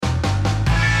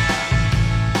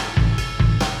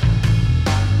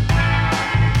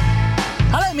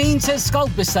Mense,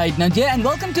 Schalk beside nou here, and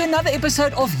welcome to another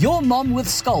episode of Your Mom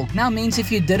with Schalk. Now, Mense, if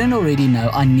you didn't already know,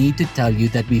 I need to tell you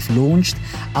that we've launched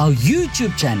our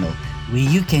YouTube channel where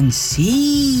you can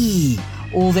see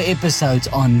all the episodes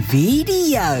on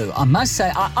video. I must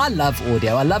say, I love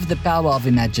audio. I love the power of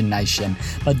imagination.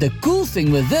 But the cool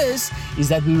thing with this is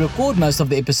that we record most of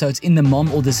the episodes in the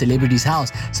mom or the celebrity's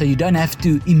house. So you don't have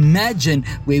to imagine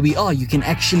where we are. You can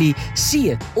actually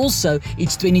see it. Also,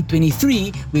 it's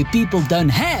 2023 where people don't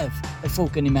have a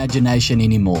fucking imagination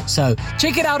anymore. So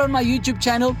check it out on my YouTube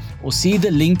channel or see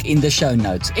the link in the show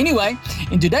notes. Anyway,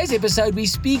 in today's episode, we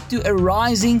speak to a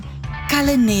rising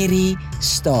culinary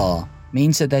star.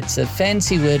 Means that that's a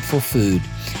fancy word for food.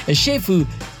 A chef who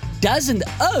doesn't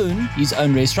own his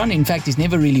own restaurant. In fact, he's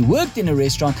never really worked in a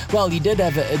restaurant. Well, he did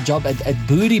have a job at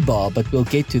Booty Bar, but we'll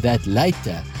get to that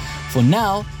later. For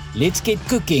now, let's get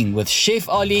cooking with Chef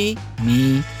Ollie,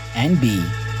 me, and B.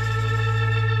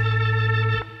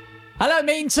 Hello,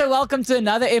 Mense. Welcome to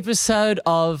another episode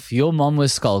of Your Mom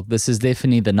with Schalk. This is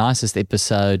definitely the nicest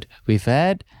episode we've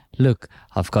had. Look,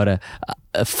 I've got a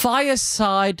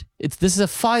fireside. This is a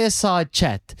fireside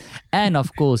chat. And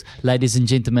of course, ladies and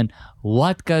gentlemen,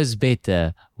 what goes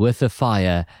better with a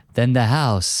fire than the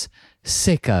house?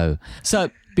 Secco. So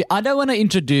I don't want to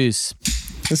introduce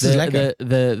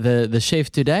the chef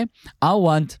today.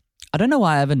 I don't know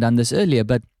why I haven't done this earlier,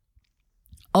 but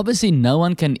obviously no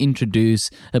one can introduce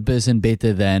a person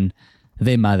better than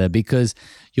their mother, because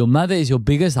your mother is your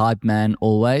biggest hype man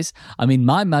always. I mean,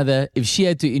 my mother, if she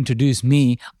had to introduce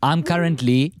me, I'm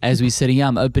currently, as we're sitting here,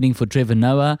 I'm opening for Trevor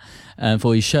Noah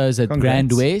for his shows at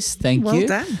Grand West. Thank you. Well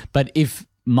done. But if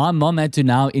my mom had to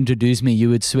now introduce me,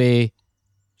 you would swear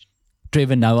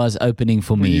Trevor Noah's opening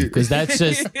for me, because that's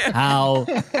just how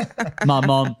my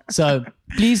mom. So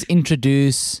please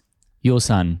introduce your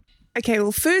son. Okay,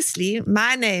 well, firstly,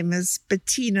 my name is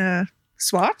Bettina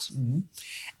Swart. Mm-hmm.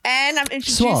 And I'm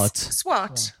introduced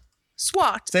Swart.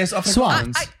 There's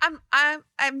Afrikaans. I'm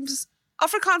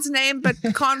Afrikaans name, but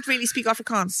can't really speak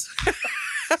Afrikaans.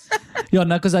 Yeah,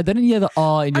 no, because I didn't hear the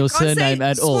R in your surname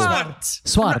at all.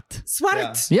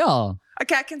 Swart. Yeah.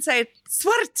 Okay, I can say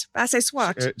Swart. I say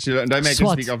Swart. Don't make her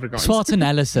speak Afrikaans. Swart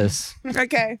analysis.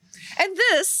 Okay. And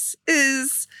this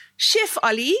is Chef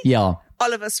Ollie. Yeah.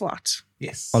 Oliver Swart.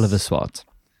 Yes. Oliver Swart.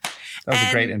 That was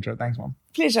a great intro. Thanks, Mom.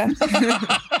 Pleasure.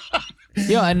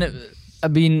 Yeah, and I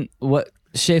mean, what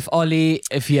Chef Ollie,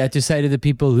 if you had to say to the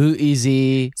people, who is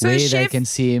he, where they can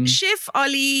see him? Chef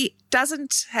Ollie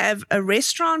doesn't have a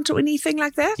restaurant or anything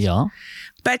like that. Yeah.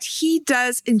 But he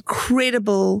does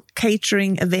incredible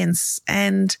catering events,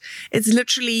 and it's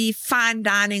literally fine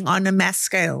dining on a mass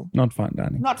scale. Not fine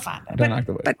dining. Not fine dining. I don't like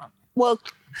the word.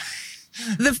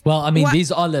 Well, I mean,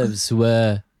 these olives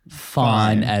were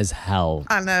fine as hell.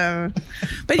 I know.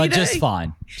 But just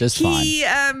fine. Just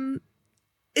fine.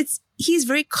 He's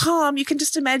very calm. You can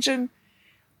just imagine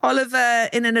Oliver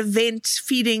in an event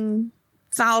feeding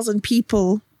 1,000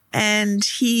 people, and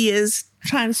he is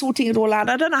sorting it all out.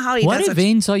 I don't know how he does it. What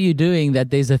events are you doing that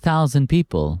there's 1,000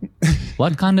 people?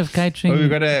 What kind of catering? Well,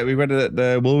 we've got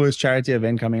the Woolworths charity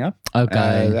event coming up.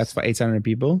 Okay. That's for 800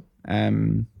 people.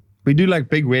 We do like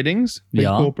big weddings, big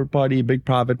corporate party, big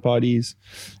private parties,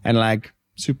 and like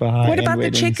super high. What about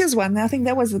weddings. the Checkers one? I think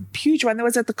that was a huge one. That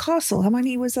was at the castle. How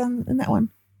many was in that one?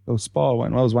 The spa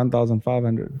one. Well, it was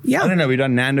 1,500. Yeah. I don't know. We've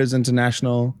done Nando's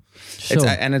International. Sure.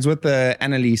 It's with the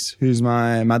Annalise, who's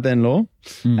my mother-in-law.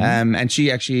 Mm-hmm. And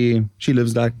she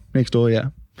lives like next door, yeah.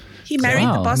 He married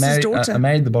the boss's daughter. I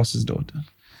married the boss's daughter.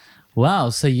 Wow.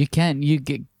 So you can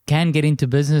get into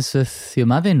business with your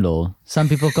mother-in-law. Some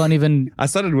people can't even I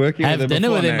started working have with her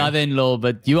dinner with their now. mother-in-law,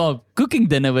 but you are cooking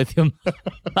dinner with your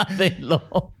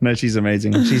mother-in-law. No, she's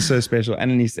amazing. She's so special.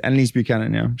 Annalise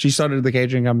Buchanan, yeah. She started the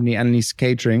catering company, Annalise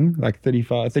Catering, like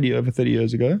over 30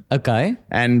 years ago. Okay.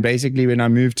 And basically when I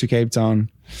moved to Cape Town,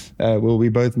 we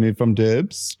both moved from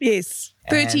Durbs. Yes.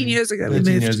 13 years ago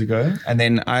 13 years ago. And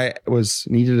then my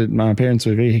parents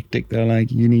were very hectic. They were like,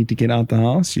 you need to get out the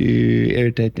house. You're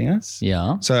irritating us.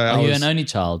 Yeah. So are you an only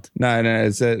child? No,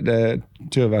 it's the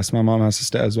two of us, my mom, my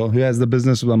sister as well, who has the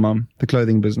business with my mom, the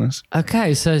clothing business.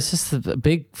 Okay, so it's just a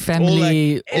big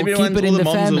family. Keep it in the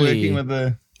family. Are working with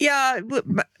the... Yeah,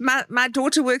 my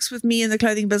daughter works with me in the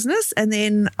clothing business, and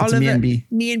then Oliver,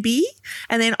 me and B,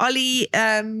 and then Ollie,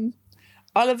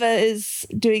 Oliver is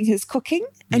doing his cooking,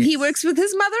 and he works with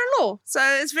his mother-in-law. So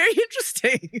it's very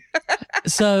interesting.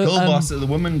 So the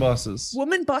women bosses.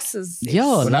 Women bosses. Yeah,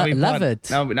 love it.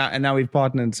 Now we've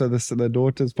partnered. So the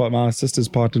daughter's part, my sister's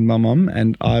partnered with my mom,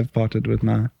 and I've partnered with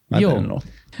my mother-in-law.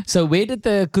 So where did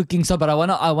the cooking start? But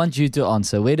I want you to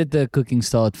answer. Where did the cooking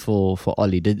start for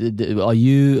Ollie? Are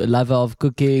you a lover of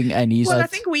cooking? And Well, I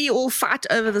think we all fight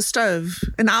over the stove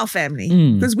in our family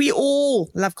because we all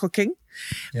love cooking.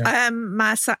 Yeah.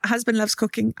 My husband loves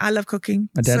cooking. I love cooking.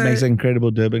 My dad makes an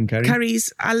incredible Durban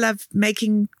curries. I love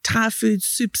making Thai food,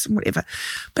 soups, and whatever.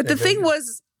 But the thing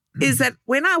is that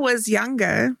when I was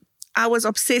younger, I was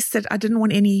obsessed that I didn't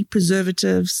want any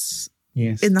preservatives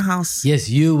in the house. Yes,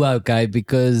 you were, okay,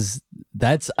 because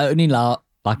that's only now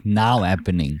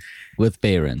happening with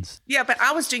parents. Yeah, but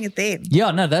I was doing it then.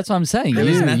 Yeah, no, that's what I'm saying.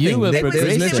 You were progressive. There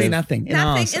was literally nothing in the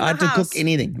house. I had to cook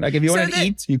anything. Like if you want to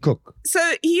eat, you cook. So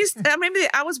I remember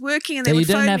I was working and they so would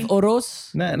phone me. You didn't have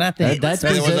oros? No, nothing. There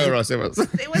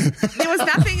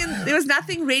was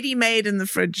nothing ready made in the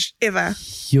fridge ever.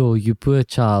 Yo, you poor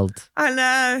child. I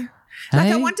know.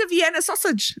 Like I want a Vienna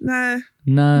sausage. No,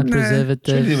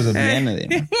 preservative. Surely there was a Vienna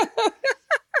then.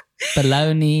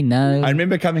 Bologna, no. I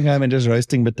remember coming home and just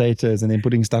roasting potatoes and then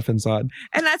putting stuff inside.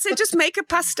 And I'd say, just make a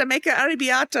pasta, make an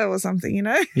arrabbiata or something, you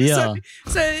know? Yeah.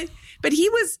 So but he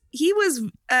was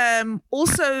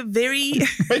also very...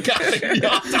 Make an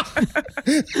arrabbiata.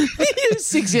 He was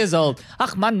 6 years old.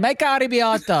 Ach man, make an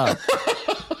arrabbiata.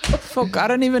 Fuck, I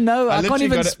don't even know. I can't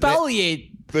even spell yet.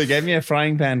 They gave me a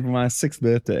frying pan for my 6th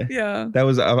birthday. Yeah. That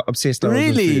was obsessed.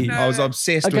 Really? I was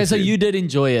obsessed with Okay, so food. you did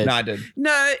enjoy it. No, I did.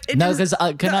 No, because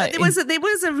there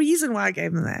was a reason why I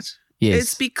gave him that. Yes.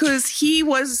 It's because he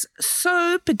was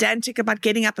so pedantic about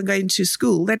getting up and going to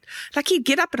school that like he'd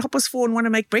get up at 4:30 and want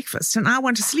to make breakfast and I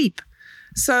want to sleep.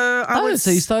 So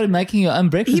so you started making your own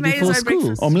breakfast before school.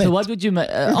 Breakfast. Omelette. So what would you make?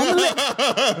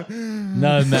 Omelette?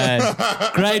 No, man.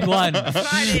 Grade 1.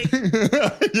 Friday.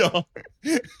 Yeah.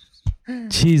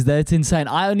 Jeez, that's insane.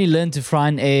 I only learned to fry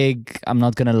an egg, I'm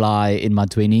not going to lie, in my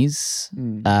 20s.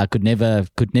 Could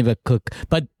never cook.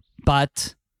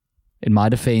 But in my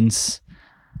defense,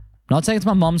 not saying it's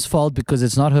my mom's fault because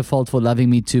it's not her fault for loving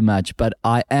me too much, but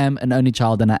I am an only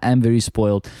child and I am very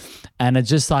spoiled. And it's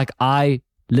just like I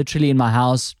literally in my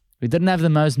house, we didn't have the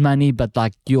most money, but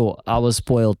like, I was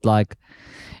spoiled. Like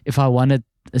if I wanted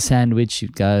a sandwich,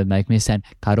 you'd go make me a sandwich,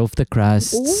 cut off the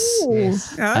crusts. Ooh,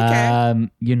 yes. Okay.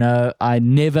 I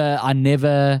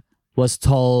never was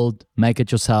told make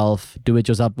it yourself, do it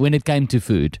yourself. When it came to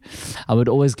food, I would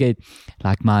always get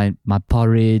like my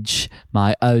porridge,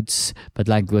 my oats, but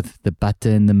like with the butter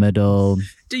in the middle.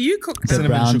 Do you cook the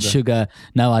brown sugar?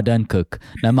 No, I don't cook.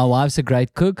 No, my wife's a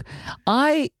great cook.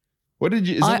 I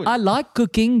like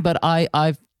cooking, but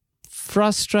I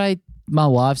frustrate my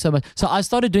wife so much. So I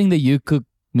started doing the You Cook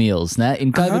meals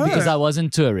in COVID because I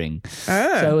wasn't touring.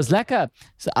 So it was like I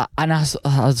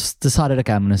decided,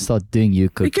 okay, I'm going to start doing You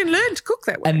Cook. You can learn to cook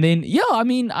that way. And then,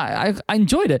 I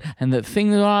enjoyed it. And the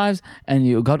thing arrives and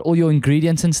you got all your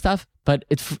ingredients and stuff. But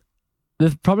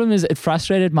the problem is it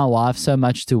frustrated my wife so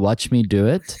much to watch me do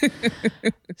it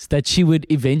that she would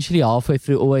eventually halfway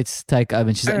through always take over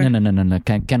and she's like, no.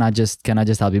 Can I just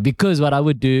help you? Because what I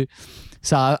would do,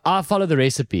 so I follow the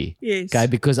recipe. Yes. Okay,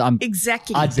 because I'm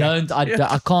exactly. I can't. I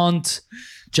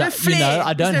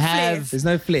don't have. There's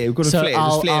no flair. We've got a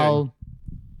flair.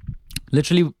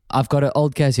 Literally, I've got an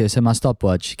old Casio, so my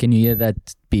stopwatch. Can you hear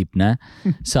that beep? Nah.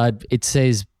 So it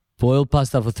says boil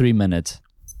pasta for 3 minutes.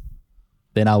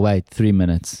 Then I wait 3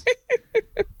 minutes.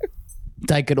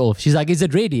 Take it off. She's like, "Is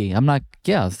it ready?" I'm like,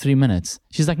 "Yeah, 3 minutes."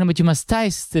 She's like, "No, but you must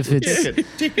taste if it's."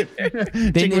 Check it.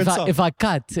 Then if I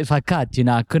cut,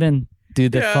 I couldn't do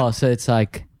the fast. So it's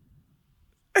like,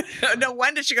 no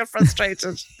wonder she got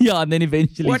frustrated. Yeah, and then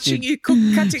eventually watching you cook,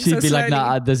 cutting she'd so be slowly. like,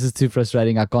 "Nah, this is too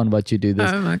frustrating. I can't watch you do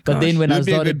this." Oh my gosh. But then when I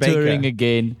started touring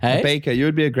again, a baker, you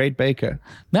would be a great baker.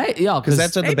 Yeah, because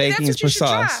that's what the baking is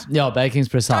precise. Yeah, baking's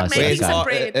precise.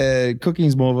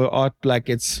 Cooking's more of an art. Like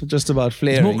it's just about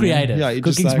flavoring. It's more creative. Yeah,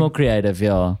 cooking's more creative.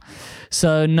 Yeah.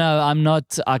 So no, I'm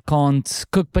not. I can't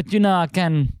cook, but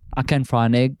I can fry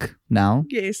an egg now.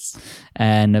 Yes.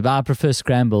 And I prefer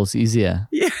scrambles, easier.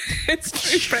 Yeah, it's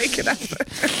true. Break it up.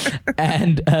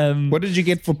 And what did you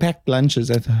get for packed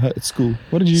lunches at school?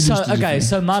 What did you do?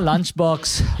 So my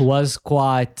lunchbox was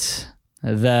quite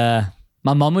my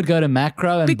mom would go to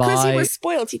Macro and buy... Because he was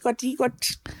spoiled. He got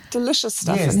delicious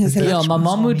stuff in his lunch. Yeah, my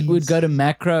mom would go to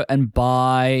Macro and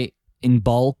buy in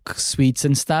bulk sweets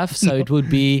and stuff. So it would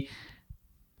be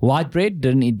white bread,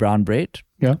 didn't eat brown bread.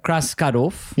 Yeah. Crust cut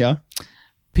off. Yeah.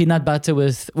 Peanut butter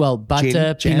with,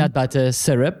 butter, jam. Peanut butter,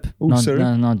 syrup. Syrup.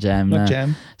 No, not jam. Not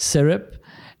jam. Syrup.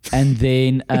 And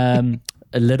then a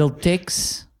little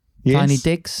Tex.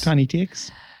 Yes. Tiny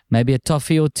Tex. Maybe a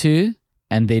toffee or two.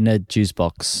 And then a juice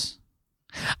box.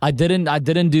 I didn't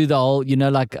do the whole,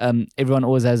 everyone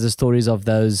always has the stories of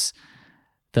those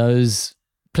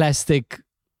plastic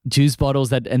juice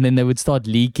bottles and then they would start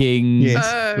leaking. Yes.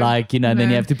 And then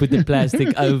you have to put the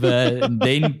plastic over and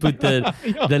then put the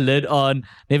lid on.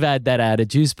 Never had that. I had a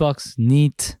juice box,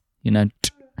 neat,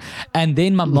 And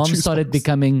then my mom started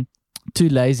becoming too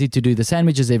lazy to do the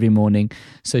sandwiches every morning.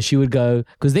 So she would go,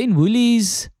 because then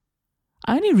Woolies,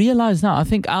 I only realize now, I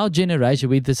think our generation,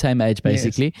 we're the same age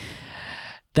basically. Yes.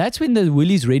 That's when the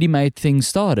Woolies ready-made thing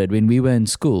started, when we were in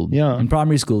school, in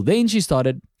primary school. Then she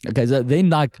started, so then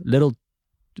like little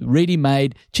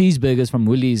ready-made cheeseburgers from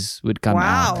Woolies would come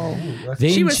out. Wow.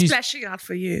 She was splashing out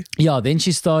for you. Yeah, then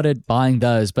she started buying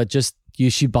those, but just you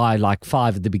should buy like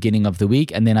 5 at the beginning of the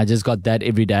week, and then I just got that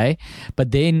every day.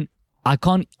 But then I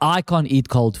can't eat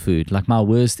cold food. Like my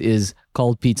worst is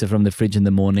cold pizza from the fridge in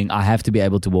the morning. I have to be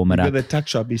able to warm it up. Go to the tuck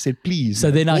shop. He said, please. So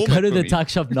then I go to the tuck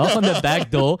shop, knock on the back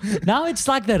door. Now it's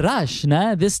like the rush,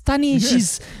 nah? This Tanny,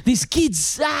 these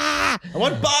kids, I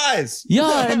want pies.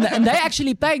 Yeah, and they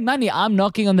actually paying money. I'm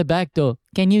knocking on the back door.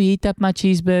 Can you heat up my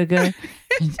cheeseburger?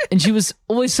 And she was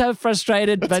always so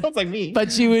frustrated. That sounds like me. But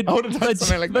she would,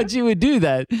 she would do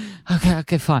that.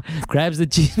 Okay, fine. Grabs the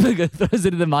cheeseburger, throws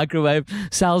it in the microwave,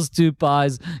 sells 2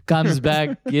 pies, comes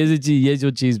back. Here's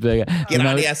your cheeseburger.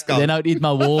 Then I would eat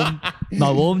my warm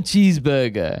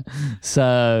cheeseburger.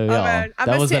 So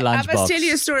that was the lunchbox. I must tell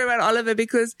you a story about Oliver,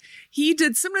 because he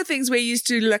did similar things where he used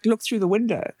to like look through the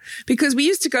window, because we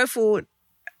used to go for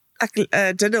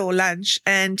dinner or lunch,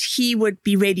 and he would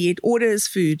be ready. He'd order his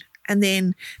food, and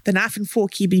then the knife and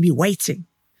fork, he'd be waiting.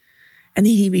 And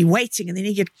then he'd be waiting, and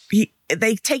then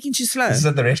they taking too slow. This is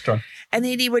at the restaurant. And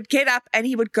then he would get up and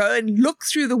he would go and look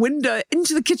through the window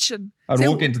into the kitchen. I'd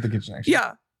walk into the kitchen, actually.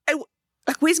 Yeah.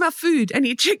 Like, where's my food? And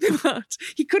he'd check them out.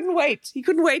 He couldn't wait. He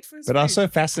couldn't wait for his food. But I was so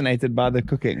fascinated by the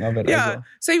cooking of it. Yeah. As well.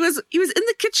 So he was in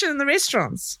the kitchen in the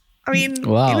restaurants. I mean, It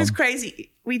was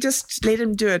crazy. We just let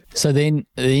him do it. So then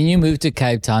you moved to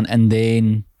Cape Town, and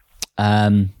then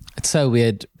it's so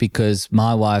weird because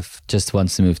my wife just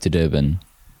wants to move to Durban.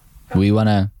 We want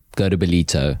to go to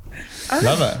Ballito.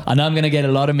 Love it. I know I'm going to get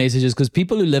a lot of messages because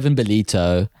people who live in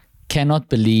Ballito cannot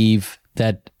believe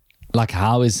that, like,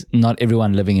 how is not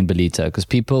everyone living in Ballito? Because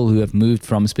people who have moved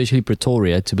from especially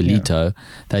Pretoria to Ballito,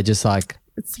 they're just like,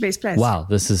 it's the best place. Wow,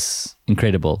 this is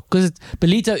incredible. Because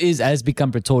Ballito has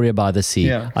become Pretoria by the sea.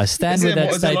 Yeah. I stand with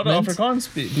that statement. A lot of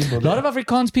Afrikaans people. A lot of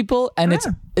Afrikaans people, and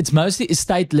it's mostly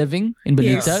estate living in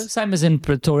Ballito. Yes. Same as in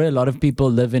Pretoria. A lot of people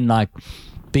live in like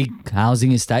big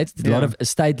housing estates. A lot of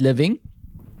estate living.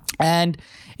 And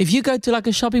if you go to like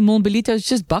a shopping mall in Ballito, it's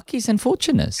just bakkies and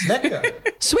fortunes.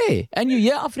 Swear. And you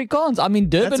hear Afrikaans. I mean,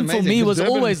 Durban for me was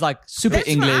always like super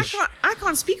English. I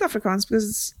can't speak Afrikaans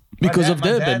because of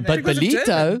Durban. But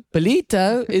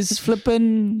Ballito is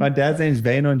flipping. My dad's name is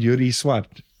Wynand Yuri Swart.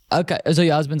 Okay, so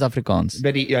your husband's Afrikaans.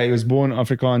 But he was born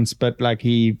Afrikaans, but like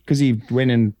because he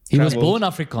went and he was born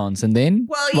Afrikaans, and then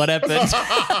what happened?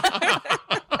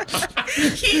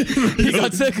 he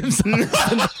got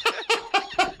circumcised.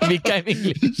 He became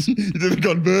English. He did a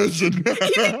conversion. He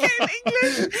became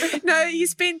English. No, he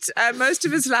spent most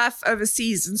of his life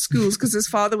overseas in schools because his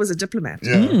father was a diplomat.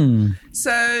 Yeah.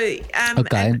 So,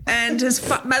 and his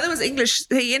mother was English.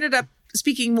 He ended up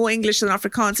speaking more English than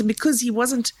Afrikaans, and because he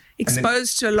wasn't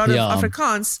exposed to a lot of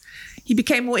Afrikaans, he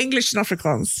became more English than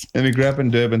Afrikaans. And he grew up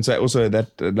in Durban, so also that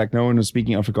like no one was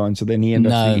speaking Afrikaans, so then he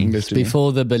ended up speaking English.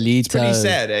 Before the Ballito. It's pretty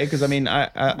sad, because I mean,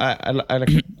 I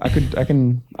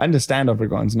can understand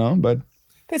Afrikaans now, but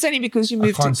that's only because you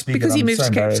moved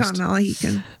to Cape Town. Now he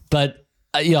can. But.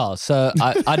 So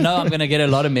I know I'm going to get a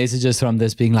lot of messages from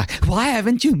this being like, why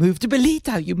haven't you moved to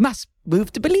Ballito? You must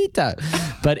move to Ballito.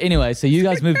 But anyway, so you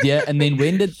guys moved here, and then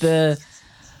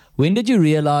when did you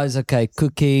realize, okay,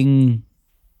 cooking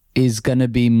is going to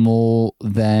be more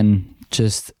than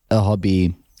just a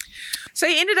hobby? So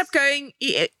he ended up going,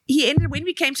 when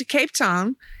we came to Cape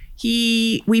Town,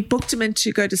 we booked him in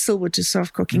to go to Silwood to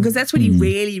start cooking because that's what he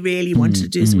really, really wanted to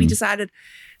do. So we decided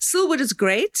Silwood is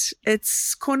great.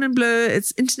 It's cordon bleu.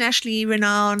 It's internationally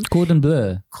renowned. Cordon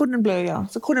bleu. Cordon bleu, yeah.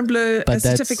 It's a cordon bleu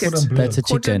certificate. That's a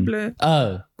chicken. Bleu.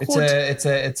 Oh, it's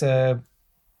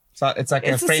like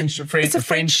a French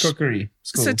cookery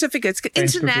school. Certificate.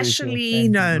 It's internationally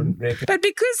known. But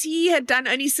because he had done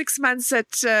only 6 months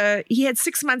he had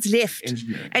 6 months left,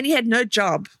 and he had no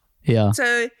job. Yeah.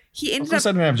 So he ended up. Of course,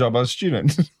 I didn't have a job. I was a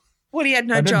student. Well, he had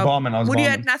no job. He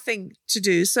had nothing to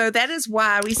do. So that is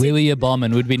why we said. Where were you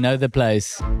bombing? Would we know the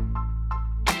place?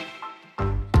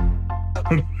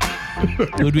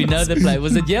 Would we know the place?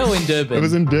 Was it here or in Durban? It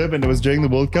was in Durban. It was during the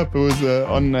World Cup. It was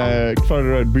on Florida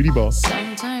Road, Booty Bar.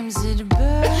 Sometimes it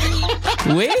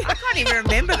burns. Where? I can't even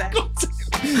remember that.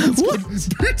 What?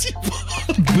 Booty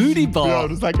Bar. Booty Bar. Yeah, it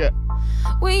was like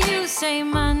Will you say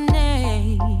my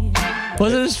name?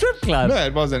 Was it a strip club? No,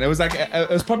 it wasn't. It was like it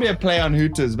was probably a play on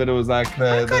Hooters, but it was like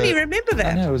I can't even remember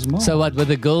that. No, it was more. So what, were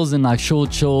the girls in like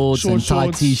short shorts and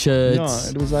tight t-shirts?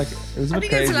 Yeah, it was a bit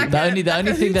crazy. Like the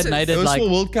only thing that made it, it was like for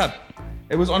World Cup.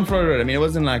 It was on Florida. I mean, it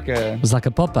wasn't like a. It was like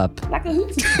a pop-up. Like a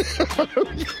Hooters.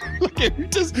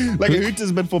 like a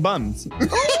Hooters, but for bums.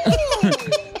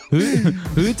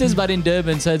 Hooters, but in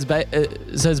Durban, so it's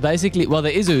basically, well,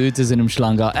 there is a Hooters in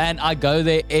Umhlanga, and I go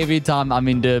there every time I'm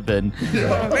in Durban.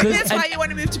 Yeah. Maybe that's why you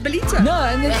want to move to Belita. No,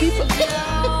 and then people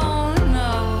Don't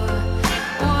know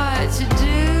what to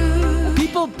do.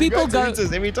 People go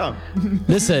Hooters every time.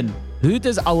 Listen,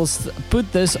 Hooters, I will put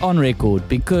this on record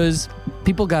because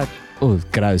people go, oh,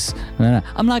 gross. No.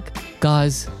 I'm like,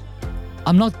 guys,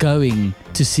 I'm not going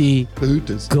to see the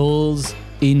Hooters girls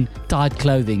in tight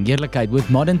clothing. Yeah, like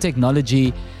with modern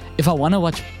technology, if I want to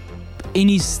watch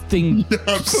anything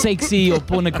sexy or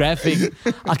pornographic,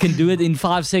 I can do it in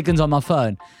 5 seconds on my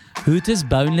phone. Hooters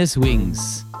boneless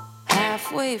wings.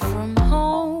 Halfway from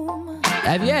home.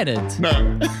 Have you had it?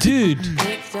 No. Dude.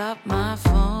 Picked up my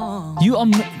phone. You are,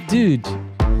 dude.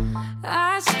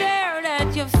 I stared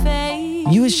at your face.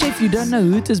 You a chef, you don't know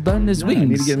Hooters boneless wings. I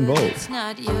need to get involved. It's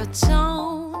not your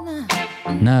tone.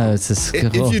 No, it's a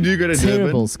If you do go to terrible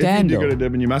Durban, scandal. if you do go to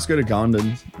Durban, you must go to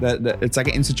Gowndens. That it's like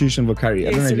an institution for curry.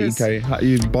 I don't know if you eat curry.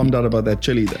 You bombed out about that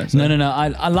chili though. So. No.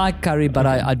 I like curry, but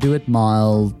I do it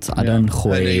mild. I don't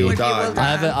You will goy. die.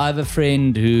 I have a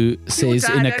friend who says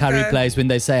die, in a don't curry go. place, when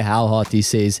they say how hot, he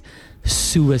says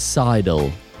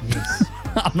suicidal. Yes.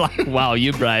 I'm like, wow,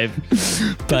 you're brave.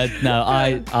 But no,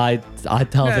 I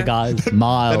tell the guys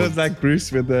mild. That was like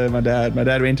Bruce with my dad. My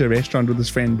dad went to a restaurant with his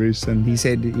friend Bruce, and he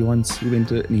said he wants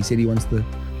the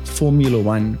Formula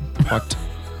One hot.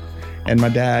 And my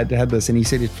dad had this, and he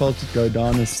said it felt it go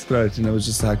down his throat, and it was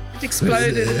just like It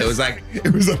exploded. It was like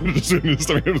it was just in his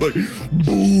stomach. It was like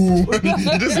boom.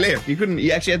 He just left.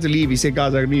 He actually had to leave. He said,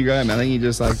 "Guys, I need to go home." I think he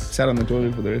just like sat on the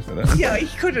toilet for the rest of the day. Yeah, he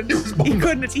couldn't. It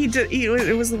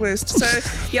was the worst. So,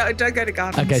 yeah, don't go to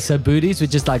Gardens. Okay, so booties were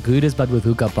just like Hooters, but with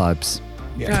hookah pipes.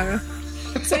 No.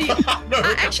 So,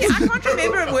 I can't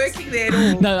remember him working there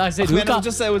at all. No, I said hookah.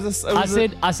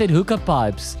 I said hookah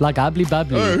pipes, like hubbly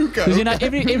bubbly. Oh, hookah. Because you know,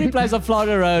 every place on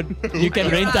Florida Road, you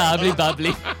can rent a hubbly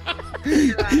bubbly.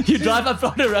 You drive up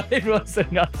Florida Road, everyone's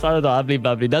sitting outside of the hubbly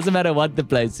bubbly. Doesn't matter what the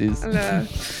place is. No.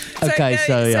 Okay,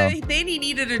 so yeah. So then he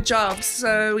needed a job.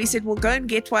 So we said, well, go and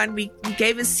get one. We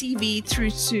gave his CV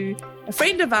through to a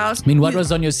friend of ours. I mean, what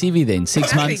was on your CV then?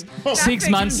 6 months. Nothing. 6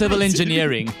 months civil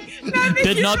engineering.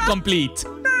 Did not complete.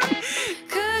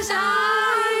 Cause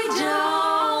I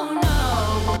don't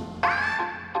know.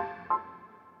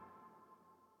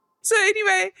 So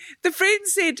anyway, the friend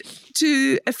said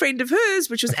to a friend of hers,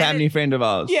 which was a family friend of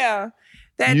ours. Yeah.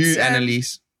 That, You,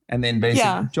 Annalise. And then basically,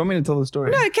 Yeah. do you want me to tell the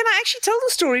story? No, can I actually tell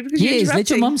the story? Because you're Yes, let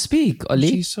your interrupting. mom speak, Ollie.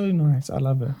 She's so nice. I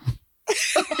love her.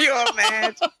 You're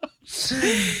mad.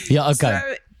 Yeah, okay.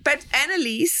 So, but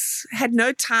Annalise had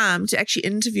no time to actually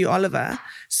interview Oliver.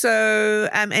 So,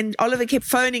 and Oliver kept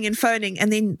phoning. And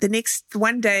then the next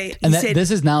one day, he And said, this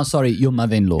is now, sorry, your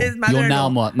mother-in-law. His Your now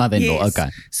mother-in-law. mother-in-law, Yes. okay.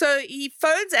 So he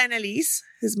phones Annalise,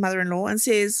 his mother-in-law, and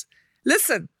says,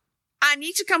 listen, I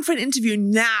need to come for an interview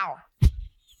now. And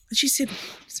she said,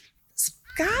 this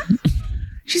guy?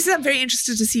 She said, I'm very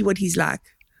interested to see what he's like.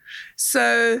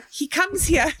 So he comes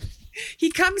here.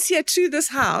 He comes here to this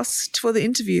house for the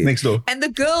interview. Next door. And the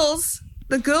girls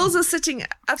are sitting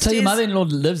upstairs. So your mother-in-law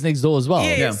lives next door as well?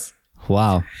 Yes.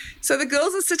 Wow. So the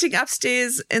girls are sitting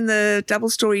upstairs in the double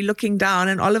story looking down,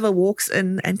 and Oliver walks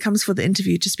in and comes for the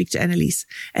interview to speak to Annalise.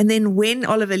 And then when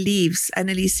Oliver leaves,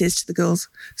 Annalise says to the girls,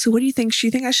 so what do you think? Do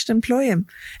you think I should employ him?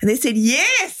 And they said,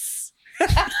 yes.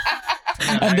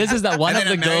 And this is that one of And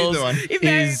then the I married girls the one.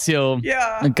 is your...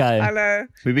 Yeah. Okay. Hello.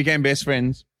 We became best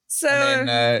friends. So And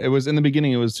then it was in the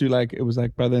beginning, it was like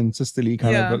brother and sisterly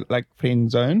kind Yeah. of like friend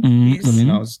zone. Mm-hmm. And then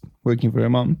I was working for her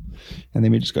mom. And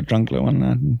then we just got drunk one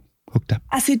night and hooked up.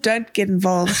 I said, don't get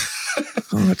involved.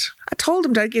 God. I told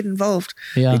him don't get involved.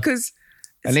 Yeah. Because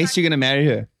Unless you're going to marry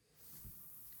her.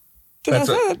 did I That's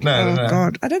say it. that? No, Oh, no.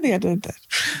 God. I don't think I did that.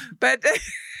 But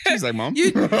She's like, Mom.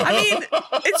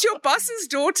 it's your boss's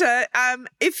daughter.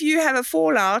 If you have a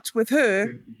fallout with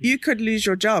her, you could lose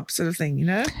your job, sort of thing, you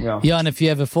know? Yeah, and if you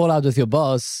have a fallout with your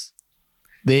boss,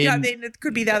 then, Then it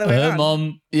could be the other way her around.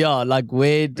 mom, like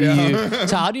where do you...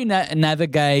 So how do you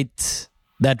navigate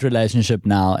that relationship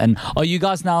now? And are you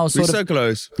guys now We're sort so of...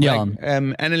 close. Yeah. Like,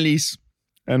 Annalise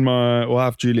and my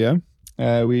wife, Julia,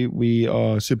 we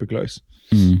are super close.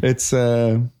 It's...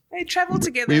 They travel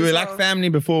together. we were as like well. family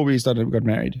before we got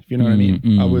married, if you know what I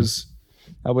mean. I was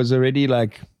already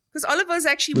like Because Oliver's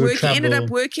actually ended up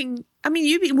working. I mean,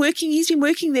 he's been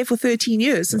working there for 13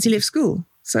 years since he left school.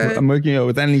 So I'm working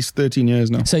with at least 13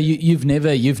 years now. So you've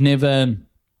never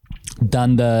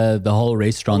done the whole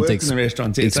restaurant in the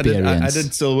restaurant, yes. experience. I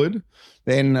did Silwood.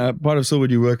 Then part of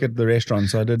Silwood, you work at the restaurant.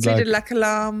 So I did you did Luck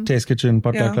Alarm, Test Kitchen,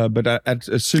 Potluck Club. But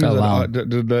as soon as I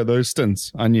did those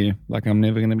stints, I knew like I'm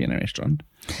never going to be in a restaurant.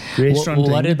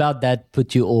 What about that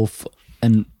put you off?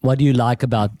 And what do you like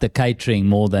about the catering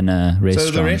more than a restaurant?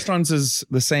 So the restaurants is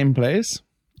the same place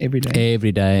every day.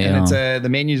 Every day, and it's the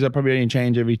menus are probably only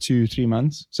change every 2-3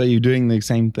 months. So you're doing the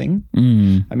same thing.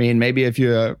 I mean, maybe if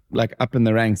you're like up in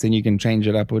the ranks, then you can change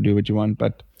it up or do what you want.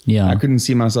 But I couldn't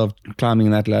see myself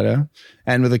climbing that ladder.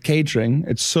 And with the catering,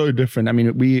 it's so different. I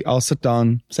mean, I'll sit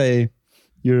down, say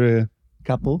you're a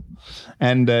couple,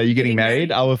 and you're getting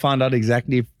married. I will find out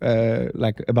exactly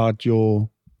like about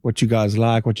what you guys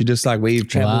like, what you dislike, where you've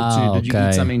traveled to, did you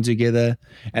eat something together,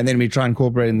 and then we try and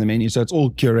incorporate in the menu. So it's all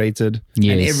curated, and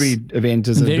every event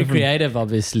is very creative,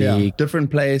 obviously. Different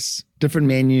place, different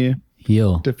menu,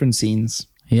 different scenes,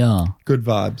 good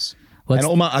vibes.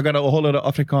 I got a whole lot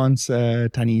of Afrikaans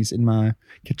tannies in my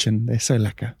kitchen. They're so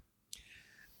lekker.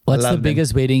 What's the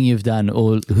biggest wedding you've done,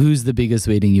 or who's the biggest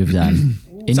wedding you've done?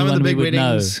 Some of the big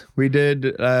weddings we did.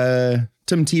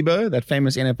 Tim Tebow, that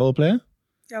famous NFL player.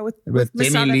 Yeah, with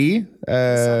Demi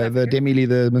Lee,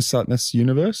 the Miss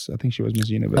Universe. I think she was Miss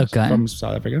Universe from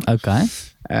South Africa. Okay.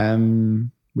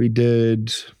 We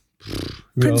did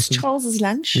Prince Charles's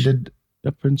lunch. We did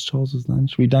Prince Charles's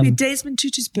lunch. We did Desmond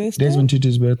Tutu's birthday. That's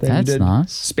we did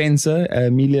nice. Spencer,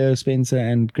 Amelia Spencer,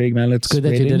 and Greg Mallett's Good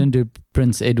that you didn't do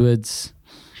Prince Edward's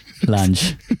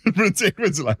lunch. Prince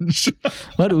Edward's lunch.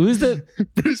 What? Who's the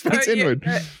Prince Edward?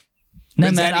 No,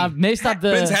 Prince man, Harry. I've messed up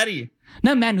the Prince Harry.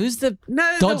 No, man, who's the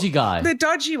dodgy guy? The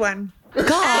dodgy one.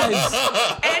 Guys!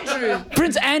 Andrew.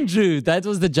 Prince Andrew. That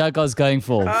was the joke I was going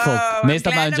for. Messed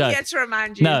up my own joke. I'm here to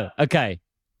remind you. No, okay.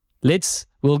 With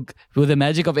the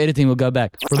magic of editing, we'll go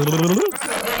back.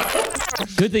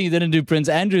 Good thing you didn't do Prince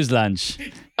Andrew's lunch.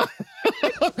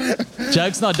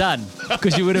 Joke's not done,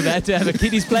 because you would have had to have a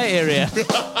kiddies play area.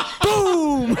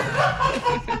 Boom!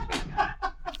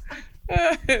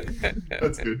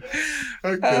 That's good.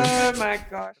 Okay. Oh my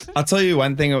gosh. I'll tell you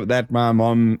one thing that my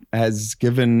mom has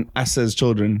given us as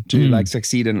children to like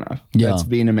succeed in life. That's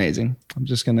been amazing. I'm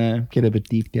just going to get a bit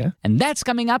deep here. And that's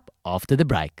coming up after the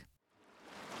break.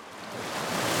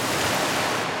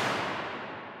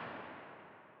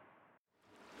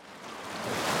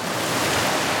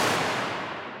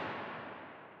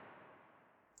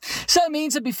 So it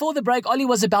means that before the break, Ollie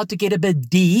was about to get a bit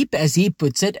deep, as he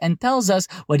puts it, and tells us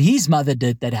what his mother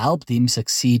did that helped him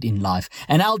succeed in life.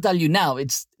 And I'll tell you now,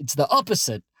 it's the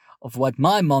opposite of what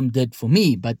my mom did for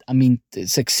me. But I mean, to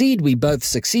succeed, we both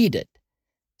succeeded.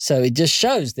 So it just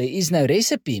shows there is no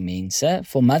recipe,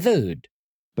 for motherhood.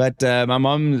 But my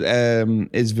mom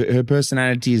her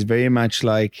personality is very much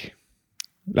like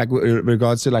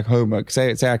regards to like homework.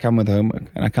 Say I come with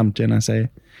homework and I come to her and I say,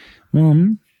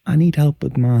 Mom, I need help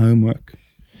with my homework.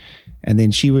 And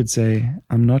then she would say,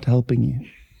 I'm not helping you.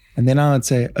 And then I would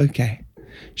say, okay.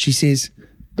 She says,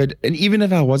 and even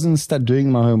if I wasn't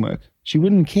doing my homework, she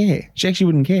wouldn't care. She actually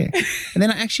wouldn't care. And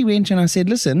then I actually went and I said,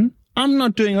 listen, I'm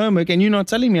not doing homework and you're not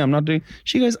telling me I'm not doing.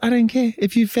 She goes, I don't care.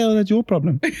 If you fail, that's your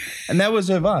problem. And that was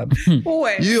her vibe.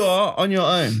 Always. You are on your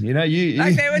own. You know,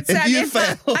 like they would say, I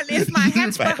left my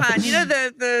hat fail. behind. You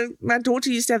know, my daughter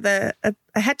used to have a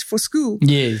hat for school.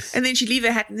 Yes. And then she'd leave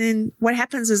her hat. And then what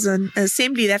happens is an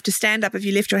assembly, they have to stand up. If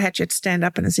you left your hat, you had to stand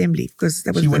up in assembly because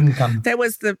that was that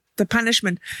was the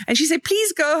punishment. And she said,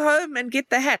 please go home and get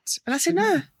the hat. And I said,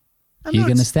 no. You're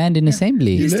going to stand in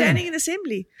assembly. You're standing in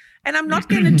assembly. And I'm not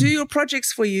going to do your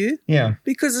projects for you. Yeah.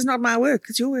 Because it's not my work.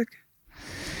 It's your work.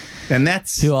 And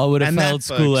that's... I would have failed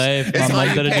school, if my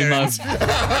mom didn't do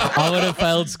I would have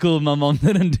failed school. My mom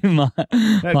didn't do my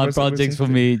projects for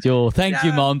me. Thank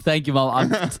you, Mom. Thank you,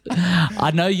 Mom.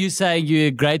 I know you saying you're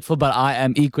grateful, but I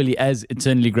am equally as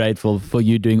eternally grateful for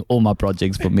you doing all my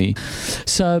projects for me.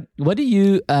 So what do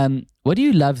you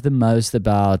love the most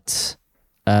about...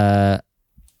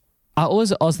 I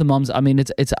always ask the moms, I mean,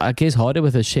 it's I guess harder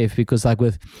with a chef because like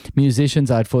with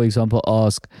musicians, I'd, for example,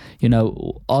 ask,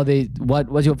 what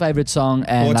was your favorite song?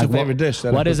 And what's your favorite dish?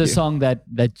 What is a song that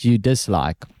you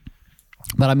dislike?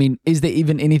 But I mean, is there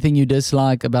even anything you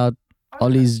dislike about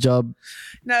Ollie's job?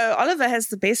 No, Oliver has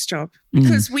the best job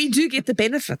because we do get the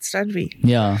benefits, don't we?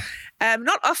 Yeah.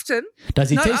 Not often. Does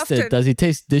he taste it? Does he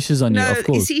taste dishes on you? Of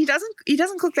course. You see, he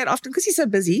doesn't cook that often because he's so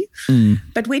busy.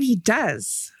 But when he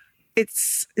does,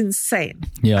 it's insane.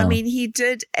 Yeah. I mean, he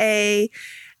did a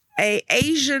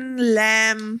Asian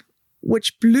lamb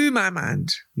which blew my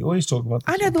mind. You always talk about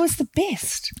this. I know, that was the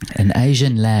best. An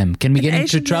Asian lamb. Can we get into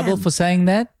Asian trouble lamb. for saying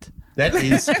that? That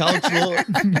is cultural.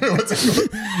 What's it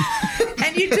called?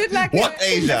 And you did like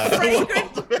Asia?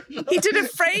 he did a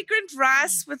fragrant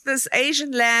rice with this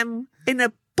Asian lamb in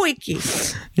a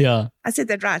potjie. Yeah. I said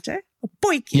that right, eh? A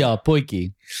potjie. Yeah,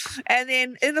 potjie. And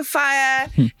then in the fire,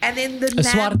 and then the A lamb.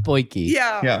 swart potjie.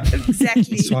 Yeah,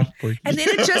 exactly. Swart potjie. And then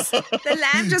the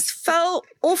lamb just fell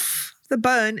off the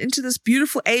bone into this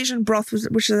beautiful Asian broth,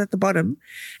 which is at the bottom.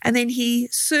 And then he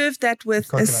served that with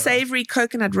Coconut a savory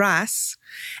coconut rice.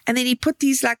 And then he put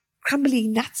these like crumbly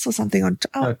nuts or something on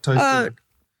top. Toasted.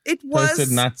 It was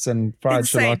Toasted nuts and fried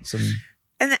insane. shallots.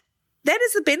 And that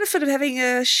is the benefit of having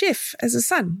a chef as a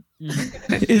son.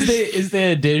 Is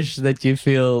there a dish that you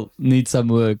feel needs some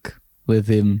work with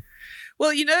him?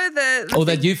 Well, you know Or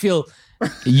that you feel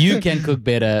you can cook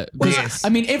better? Yes. I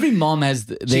mean, every mom has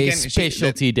their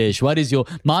specialty dish. What is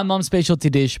my mom's specialty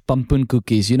dish? Pampoen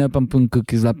cookies. You know pampoen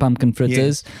cookies, like pumpkin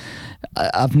fritters?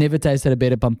 Yes. I've never tasted a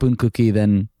better pampoen cookie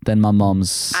than my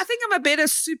mom's. I think I'm a better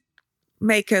soup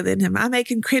maker than him. I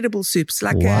make incredible soups.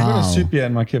 Like I've got a Wow. soup here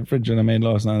in my fridge that I made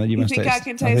last night that you must think taste. I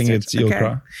can taste think it? it's your Okay.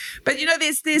 cry. But you know,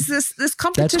 there's this That's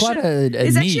competition. quite a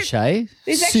There's niche, eh?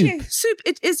 There's Soup. actually soup.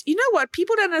 It is. You know what?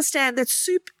 People don't understand that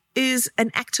soup is an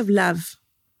act of love.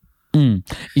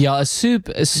 Yeah, a soup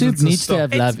It's a needs to stock.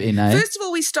 have love in, eh? First of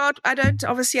all, I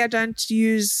don't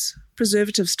use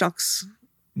preservative stocks.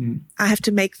 I have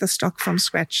to make the stock from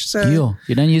scratch. So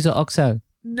You don't use an oxo.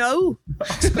 no.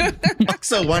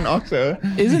 Oxo, one Oxo.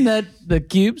 Isn't that the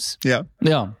cubes? Yeah.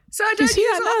 Yeah. So I don't see,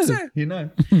 use I know. oxo. You know.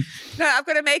 No, I've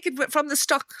got to make it from the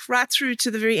stock right through to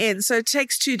the very end. So it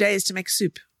takes 2 days to make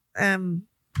soup.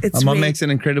 It's My mom really- makes an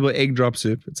incredible egg drop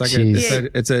soup. It's like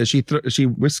Jeez. she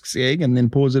whisks egg and then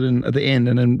pours it in at the end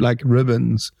and then like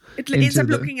ribbons. It ends into up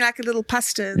the- looking like a little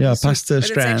pasta. in Yeah, the soup, pasta but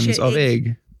it's actually strands of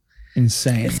egg.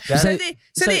 Insane.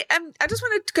 I just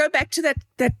wanted to go back to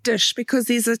that dish because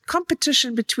there's a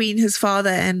competition between his father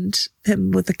and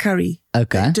him with the curry.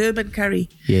 Okay. Durban curry.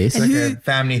 Yes. And Like a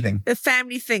family thing. a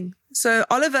family thing. So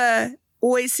Oliver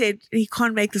always said he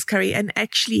can't make this curry, and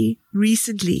actually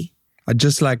recently I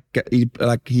just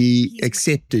he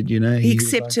accepted, you know. he was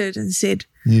accepted and said,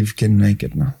 like, you can make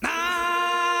it now.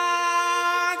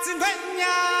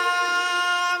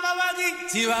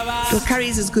 "Your curry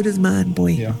is as good as mine,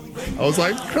 boy." Yeah. I was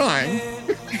like crying.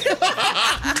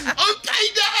 Okay,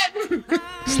 Dad.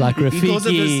 It's like calls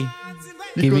it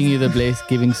Rafiki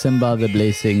giving Simba the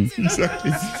blessing.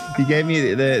 Exactly. He gave me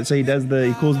you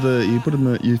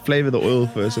flavor the oil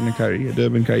first in the curry, a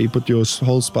Durban curry. You put your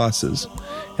whole spices,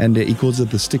 and he calls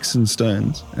it the sticks and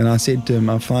stones. And I said to him,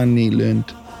 I finally learned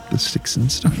the sticks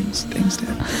and stones. Thanks,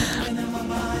 Dad.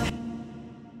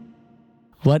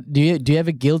 What do you have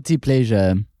a guilty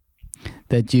pleasure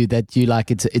that you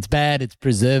like? It's bad, it's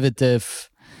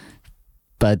preservative,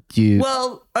 but you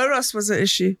Well, Oros was an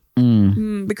issue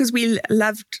because we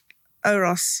loved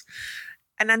Oros,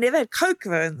 and I never had Coke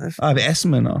though. In the I have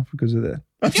asthma now because of that.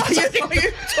 you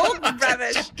talking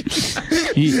rubbish.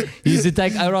 you used to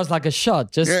take Oros like a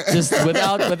shot, just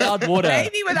without water.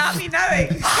 Maybe without me knowing.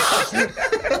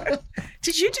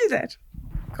 Did you do that?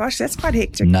 Gosh, that's quite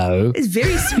hectic. No, It's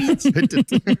very sweet. hit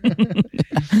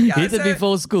it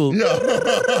before school. Yeah,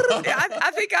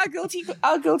 I think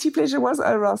our guilty pleasure was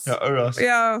Oros. Yeah, Oros.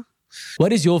 Yeah.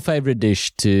 What is your favorite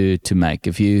dish to make?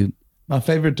 My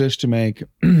favorite dish to make,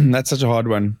 that's such a hard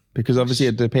one because obviously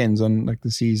it depends on like the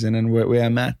season and where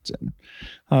I'm at and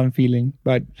how I'm feeling.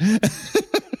 But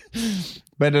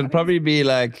it'd probably be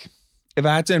like, if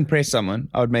I had to impress someone,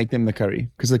 I would make them the curry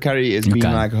because the curry has been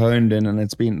like honed in and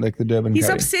it's been like the Durban He's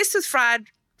curry. obsessed with fried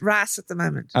rice at the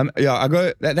moment. I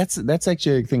go. That's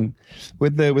actually a thing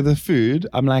with the food.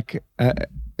 I'm like,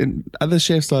 other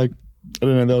chefs like, I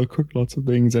don't know, they'll cook lots of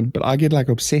things but I get like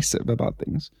obsessive about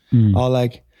things. I'll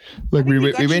like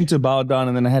we went to bow down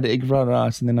and then I had egg fried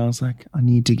rice and then I was like, I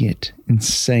need to get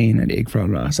insane at egg fried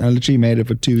rice. I literally made it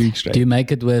for 2 weeks straight. Do you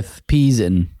make it with peas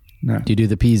in? No. Do you do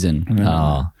the peas in?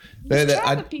 No.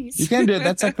 Peas. You can do it.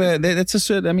 That's like that's a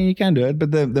certain. I mean, you can do it,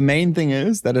 but the main thing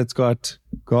is that it's got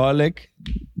garlic,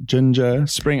 ginger,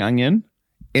 spring onion,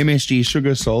 MSG,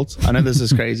 sugar, salt. I know this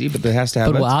is crazy, but it has to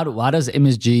have But it. why does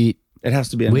MSG? It has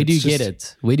to be. Where do you get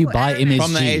it? Where do you buy MSG?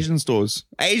 From the Asian stores.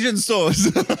 Asian stores.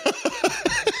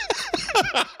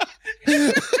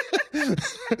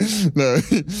 No.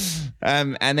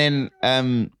 And then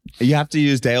you have to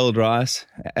use day-old rice,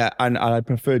 and I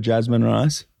prefer jasmine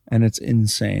rice, and it's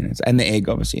insane. And the egg,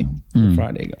 obviously, the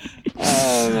fried egg.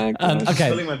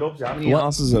 Okay.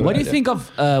 What do you think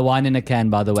of wine in a can,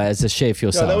 by the way, as a chef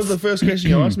yourself? Yeah, that was the first question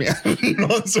you asked me. I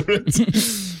didn't answer it.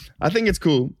 I think it's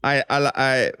cool.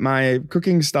 My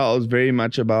cooking style is very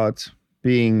much about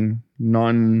being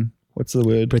what's the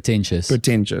word? Pretentious.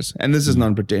 And this is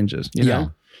non-pretentious, you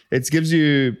know?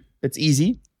 It's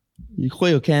easy. You throw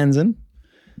your cans in,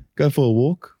 go for a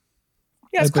walk.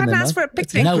 Yeah, it's quite nice for a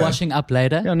picnic. No washing up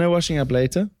later. Yeah, no washing up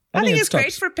later. I think it's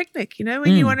great for a picnic, you know,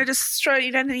 when you want to just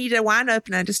you don't need a wine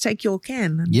opener, just take your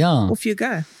can and off you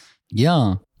go.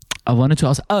 Yeah. I wanted to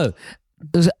ask,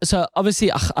 so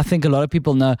obviously I think a lot of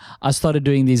people know I started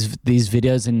doing these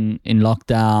videos in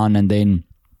lockdown, and then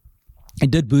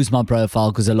it did boost my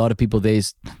profile because a lot of people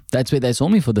that's where they saw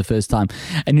me for the first time.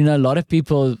 And you know, a lot of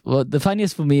people, the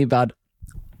funniest for me about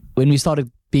when we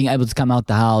started being able to come out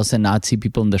the house and I'd see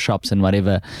people in the shops and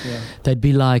whatever, they'd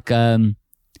be like,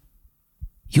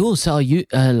 you've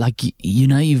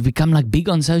become like big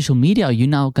on social media. Are you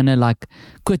now gonna like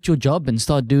quit your job and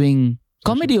start doing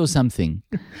comedy or something?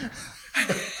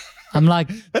 I'm like,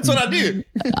 that's what I do.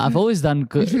 I've always done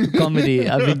comedy.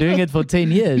 I've been doing it for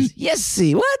 10 years. Yes,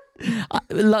 see what?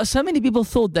 So many people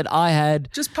thought that I had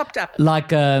just popped up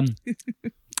like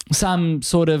some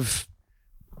sort of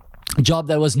job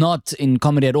that was not in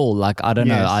comedy at all. Like, I don't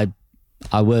know.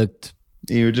 I worked.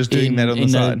 You were just doing that on the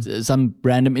side. Some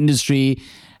random industry,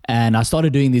 and I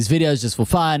started doing these videos just for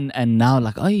fun. And now,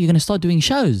 like, oh, you're going to start doing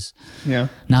shows. Yeah.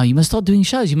 Now you must start doing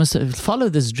shows. You must follow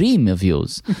this dream of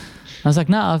yours. I was like,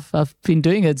 no, I've been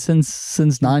doing it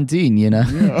since 19, you know.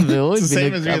 Yeah.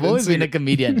 I've always been a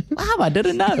comedian. Wow, I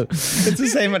didn't know. It's the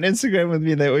same on Instagram with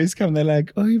me. They always come, they're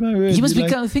like, oh, my word. You must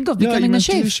think of becoming a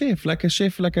chef. Like a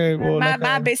chef, my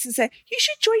best is say, you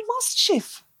should join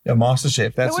MasterChef. Yeah,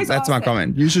 MasterChef. That's my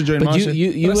comment. You should join MasterChef.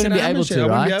 You wouldn't be able to,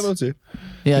 right? I wouldn't be able to.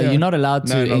 Yeah, you're not allowed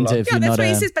to enter if you're not. That's what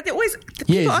he says. But they always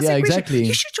people ask exactly.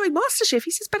 You should join MasterChef. He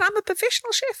says, but I'm a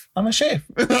professional chef. I'm a chef.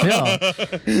 Yeah.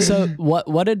 So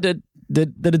what did it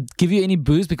give you any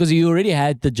boost, because you already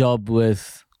had the job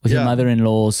with your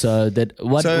mother-in-law? So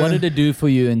what did it do for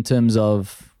you in terms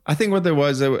of? I think what there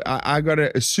was, I got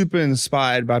super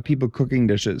inspired by people cooking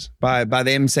dishes, by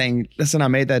them saying, listen, I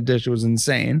made that dish, it was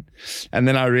insane. And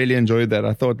then I really enjoyed that.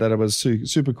 I thought that it was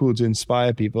super cool to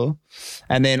inspire people.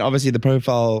 And then obviously the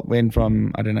profile went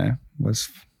from, I don't know,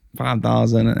 was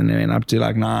 5,000 and then went up to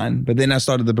like 9. But then I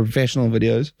started the professional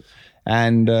videos,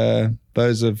 and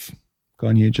those have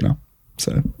gone huge, you know.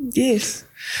 So yes.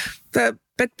 But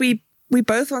we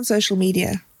both on social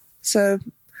media. So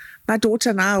my daughter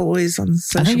and I are always on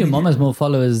social media. I think your mom has more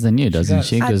followers than you, doesn't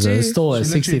she? Because her store is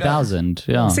 60,000.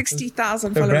 Yeah. 60,000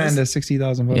 Her followers. brand has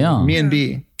 60,000 followers. Yeah. Me and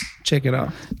B. Check it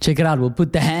out. Check it out. We'll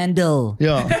put the handle.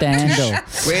 Yeah. The handle.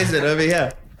 Where is it? Over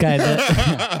here. Okay.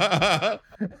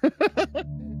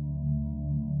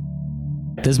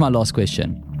 This is my last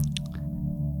question.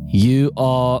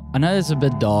 I know it's a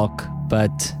bit dark,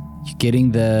 but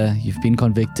you've been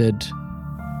convicted.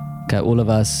 Okay, all of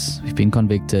us, we've been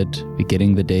convicted. We're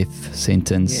getting the death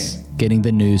sentence, getting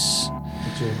the noose.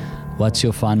 What's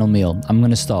your final meal? I'm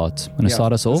going to start. I'm going to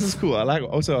start us off. This is cool. I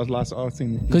was last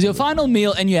asking. Because your final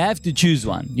meal, and you have to choose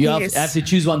one. You have to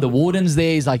choose one. The warden's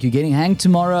there. He's like, you're getting hanged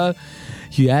tomorrow.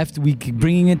 We're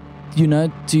bringing it,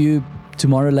 to you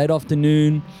tomorrow late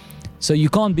afternoon. So you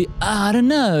can't be, I don't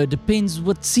know. It depends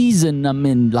what season I'm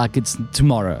in. Like, it's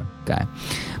tomorrow. Okay.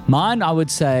 Mine, I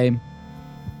would say,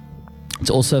 it's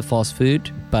also fast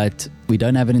food, but we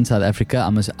don't have it in South Africa.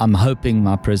 I'm hoping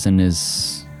my prison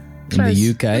is in the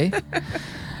UK.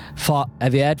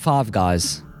 Have you had Five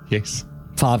Guys? Yes.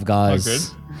 Five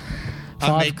Guys.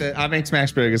 Oh, good. I make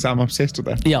smash burgers. I'm obsessed with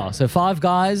that. Yeah. So Five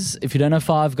Guys. If you don't know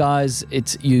Five Guys,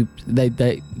 they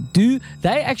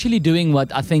actually doing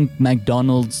what I think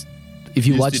McDonald's. If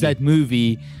you watch that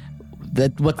movie,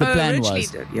 what the plan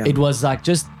was. It was like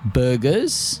just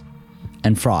burgers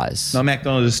and fries. Now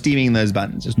McDonald's is steaming those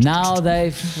buns. Now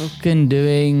they're fucking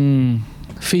doing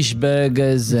fish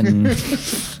burgers and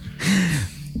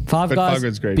Five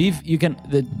Guys. Great. Beef. You can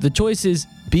the choice is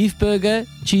beef burger,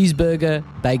 cheeseburger,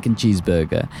 bacon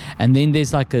cheeseburger, and then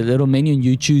there's like a little menu and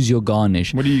you choose your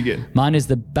garnish. What do you get? Mine is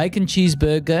the bacon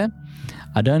cheeseburger.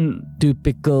 I don't do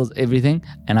pickles, everything,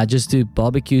 and I just do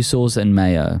barbecue sauce and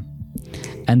mayo.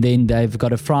 And then they've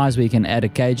got a fries where you can add a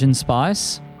Cajun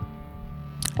spice.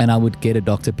 And I would get a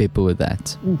Dr. Pepper with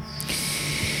that.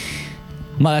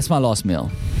 That's my last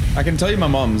meal. I can tell you my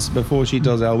mom's before she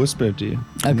tells you. I'll whisper it to you.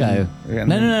 Okay.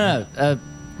 No.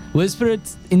 Whisper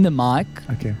it in the mic.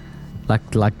 Okay.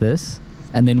 Like this.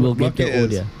 And then we'll get the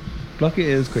audio. Block your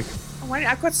ears quick. Oh,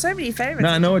 I've got so many favorites. No,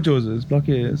 I know what yours is. Block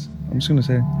your ears. I'm just going to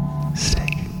say steak.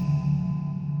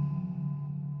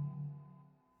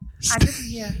 I didn't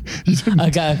hear.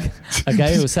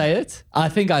 Okay, we'll say it. I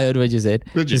think I heard what you said.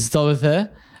 Did you? Just start with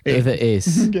her. With the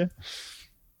S. Okay.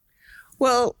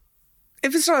 Well,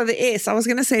 If it started with the S, I was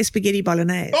going to say spaghetti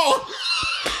bolognese. Oh!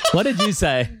 What did you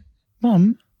say?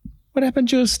 Mom, what happened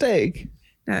to your steak?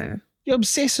 No. You're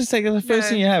obsessed with steak. It's the first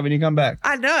thing you have when you come back.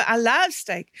 I know. I love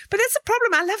steak. But that's the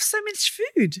problem. I love so much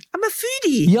food. I'm a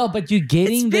foodie. Yeah, but you're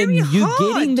getting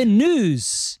the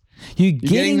news. You're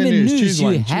getting the news.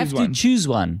 You have to choose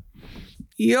one.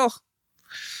 Yo.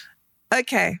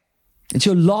 Okay. It's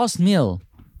your last meal.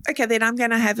 Okay, then I'm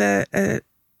going to have a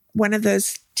one of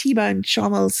those T-bone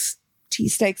Charmel's tea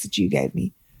steaks that you gave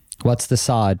me. What's the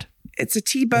side? It's a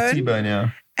T-bone. T-bone,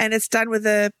 yeah. And it's done with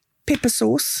a pepper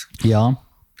sauce. Yeah.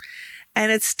 And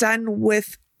it's done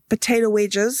with potato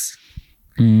wedges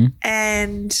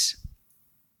and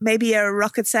maybe a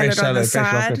rocket salad on the side.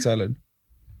 Fresh rocket salad.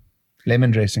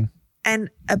 Lemon dressing. And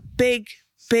a big,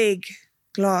 big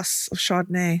glass of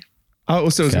Chardonnay. I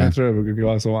also was going to throw a good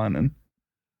glass of wine in.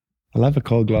 I love a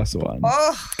cold glass of wine.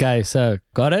 Oh. Okay, so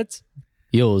got it?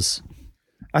 Yours.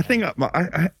 I think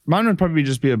mine would probably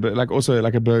just be a bit like also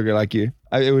like a burger like you.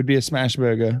 It would be a smash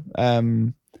burger.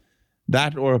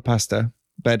 That or a pasta.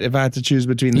 But if I had to choose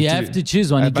between the two. You have to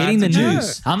choose one. You're getting the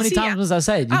news. How many times must I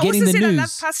say it? You're getting the news. I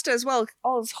love pasta as well.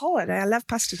 Oh, it's holiday. I love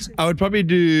pasta too. I would probably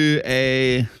do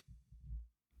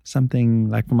something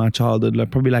like from my childhood.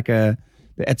 Like probably like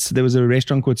there was a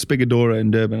restaurant called Spigadora in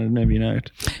Durban. I don't know if you know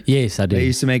it. Yes, I do. They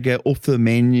used to make an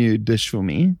off-the-menu dish for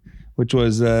me, which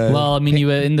was... well, I mean, you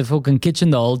were in the fucking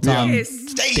kitchen the whole time.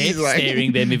 Yes. Death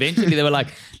staring them. Eventually, they were like,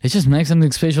 let's just make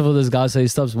something special for this guy so he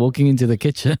stops walking into the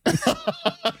kitchen.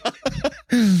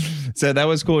 So that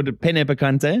was called Penne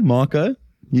Picante, Marco.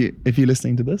 If you're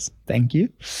listening to this, thank you.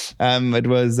 It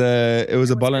was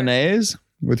a bolognese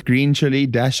with green chili,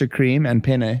 dash of cream, and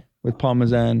penne with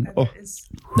parmesan. Oh,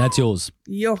 that's yours.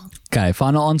 Yo. Okay,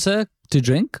 final answer to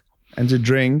drink. And to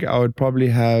drink, I would probably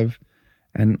have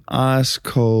an ice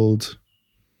cold.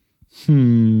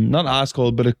 Not ice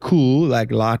cold, but a cool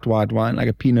like light white wine, like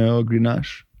a Pinot or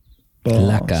Grenache.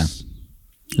 Lekker.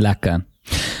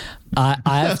 I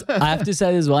have to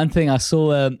say there's one thing I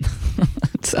saw.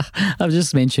 I'm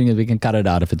just mentioning it. We can cut it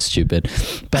out if it's stupid.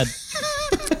 But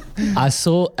I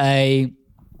saw a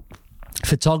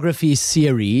photography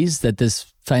series that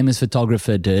this famous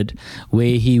photographer did,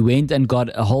 where he went and got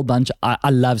a whole bunch. I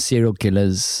love serial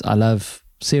killers. I love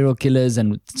serial killers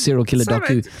and serial killer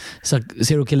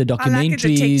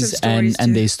documentaries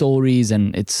and their stories,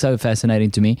 and it's so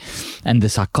fascinating to me, and the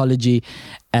psychology.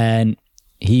 And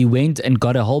he went and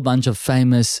got a whole bunch of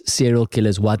famous serial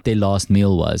killers what their last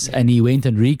meal was, and he went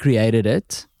and recreated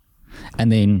it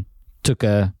and then took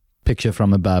a picture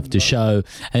from above to show,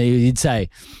 and he'd say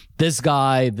this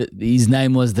guy, his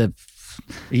name was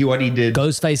what he did,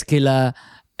 Ghostface Killer,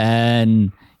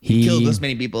 and he killed this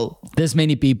many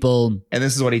people, and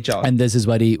this is what he charged, and this is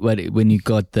what when you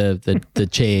got the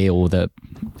chair or the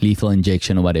lethal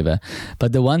injection or whatever.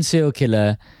 But the one serial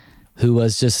killer who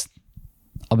was just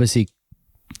obviously,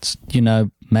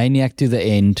 maniac to the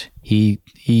end, he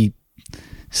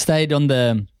stayed on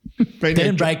the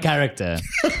didn't break character.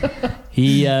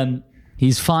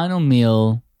 His final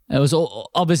meal, it was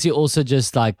obviously also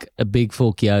just like a big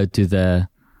fork yo to the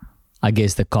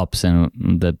cops and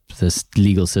the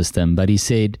legal system. But he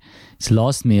said his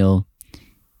last meal,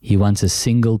 he wants a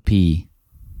single pea.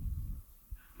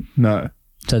 No.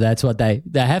 So that's what they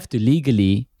have to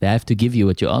legally, they have to give you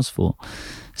what you ask for.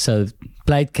 So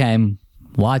plate came,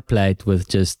 white plate with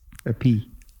just a pea,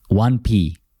 one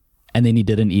pea, and then he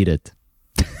didn't eat it.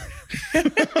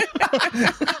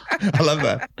 I love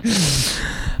that.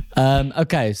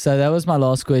 Okay, so that was my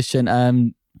last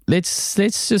question. Let's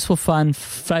just for fun,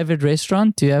 favorite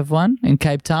restaurant? Do you have one in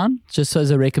Cape Town? Just as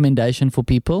a recommendation for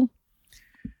people.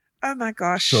 Oh my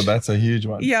gosh! Sure, that's a huge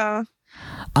one. Yeah.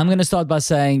 I'm going to start by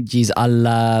saying, geez, I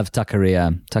love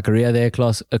Taqueria. Taqueria there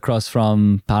across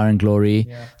from Power and Glory.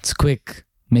 Yeah. It's quick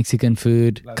Mexican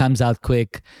food, comes out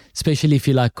quick, especially if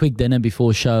you like quick dinner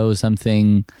before show or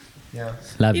something. Yeah.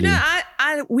 Lovely.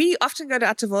 We often go to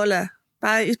Atavola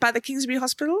by the Kingsbury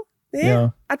Hospital there.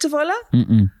 Yeah. Atavola.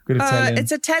 Good Italian.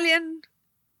 It's Italian.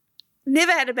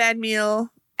 Never had a bad meal.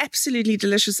 Absolutely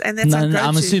delicious, and that's our go-to.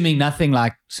 I'm assuming nothing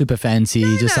like super fancy,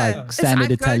 like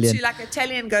standard it's Italian. Go-to, like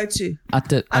Italian go-to.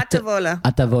 Atavola.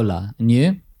 Atavola. And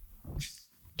you?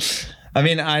 I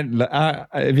mean,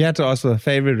 if you had to ask for a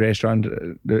favorite restaurant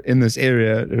in this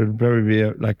area, it would probably be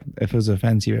if it was a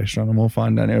fancy restaurant or more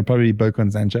fine dining, it would probably be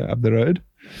Bocon Sancho up the road.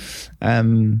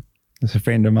 It's a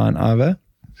friend of mine, Ava.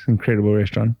 It's an incredible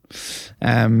restaurant.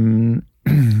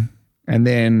 And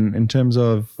then in terms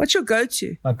of... What's your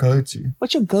go-to? My go-to?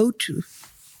 What's your go-to?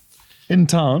 In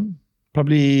town,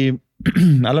 probably...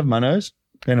 I love Manos.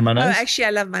 Going to Manos. Oh, actually, I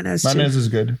love Manos too. Manos is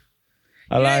good.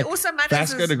 I like also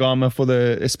Vasco da Gama for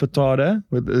the espetada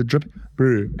with the drip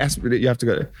brew. You have to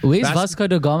go. Where's Vasco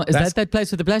da Gama? Is that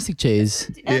place with the plastic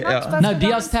chairs? No,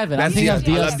 Diaz Tavern. I think of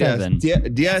Diaz Tavern.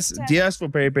 Diaz for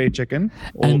peri-peri chicken.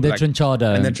 And the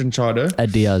trinchado. And the trinchado.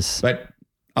 At Diaz. But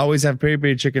I always have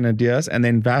peri-peri chicken at Diaz, and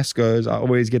then Vasco's, I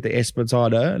always get the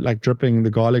espetada, like dripping the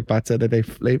garlic butter that they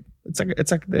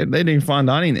it's like they're doing fine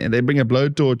dining there. They bring a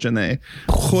blowtorch and they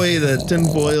gooi the tin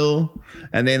foil,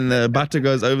 and then the butter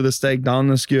goes over the steak, down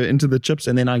the skewer, into the chips,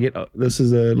 and then I get, this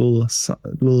is a little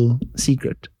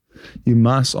secret. You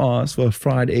must ask for a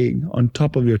fried egg on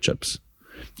top of your chips.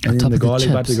 And then the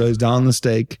garlic butter goes down the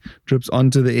steak, drips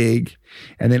onto the egg,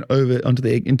 and then over onto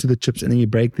the egg, into the chips, and then you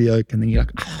break the yolk, and then you're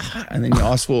like, and then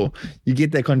you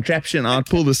get that contraption out,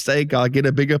 pull the steak out, get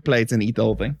a bigger plate, and eat the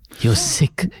whole thing. You're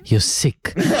sick.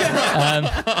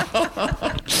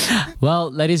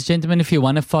 Well, ladies and gentlemen, if you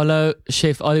want to follow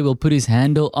Chef Ollie, we'll put his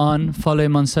handle on. Follow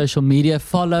him on social media.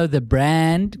 Follow the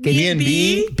brand.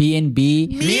 B&B.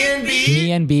 Me&B.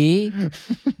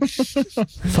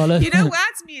 Follow. You know why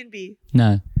it's Me&B?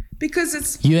 No. Because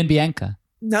it's you and Bianca.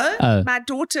 No, my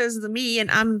daughter is the me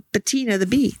and I'm Bettina the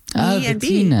B. Me and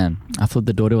Bettina. I thought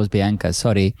the daughter was Bianca.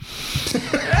 Sorry.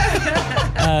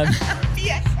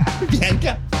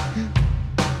 Bianca.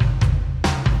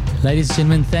 Ladies and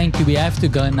gentlemen, thank you. We have to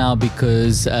go now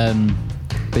because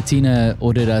Bettina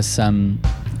ordered us some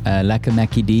Lekker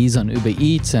Mackie D's on Uber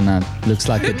Eats, and it looks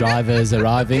like the driver is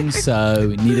arriving, so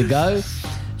we need to go.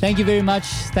 Thank you very much.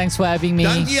 Thanks for having me.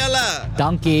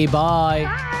 Donkey, bye.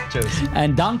 Cheers.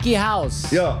 And Donkey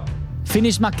House. Yeah.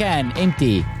 Finish my can,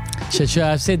 empty. Sure,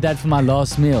 I've said that for my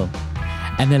last meal.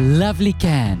 And a lovely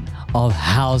can of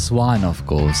house wine, of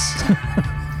course.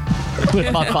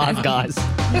 With my 5 guys.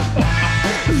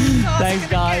 Thanks,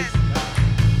 guys.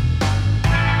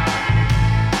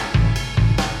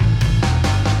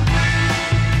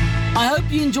 I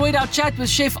hope you enjoyed our chat with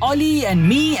Chef Ollie and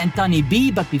me and Tannie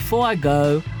B. But before I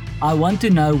go, I want to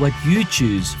know what you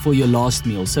choose for your last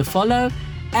meal. So follow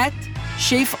at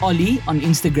Chef Ollie on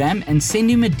Instagram and send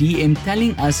him a DM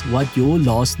telling us what your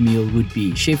last meal would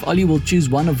be. Chef Ollie will choose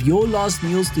one of your last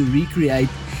meals to recreate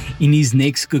in his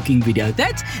next cooking video.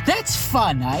 That's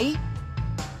fun, eh?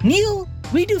 Neil,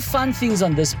 we do fun things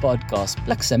on this podcast.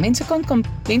 Blikse, mense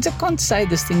can't say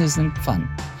this thing isn't fun.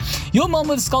 Your Mom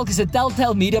with Schalk is a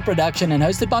Telltale Media production and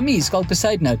hosted by me, Schalk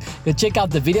Poseidnote. Go check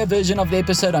out the video version of the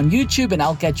episode on YouTube, and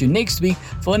I'll catch you next week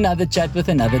for another chat with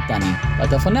another Tannie.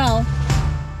 But for now...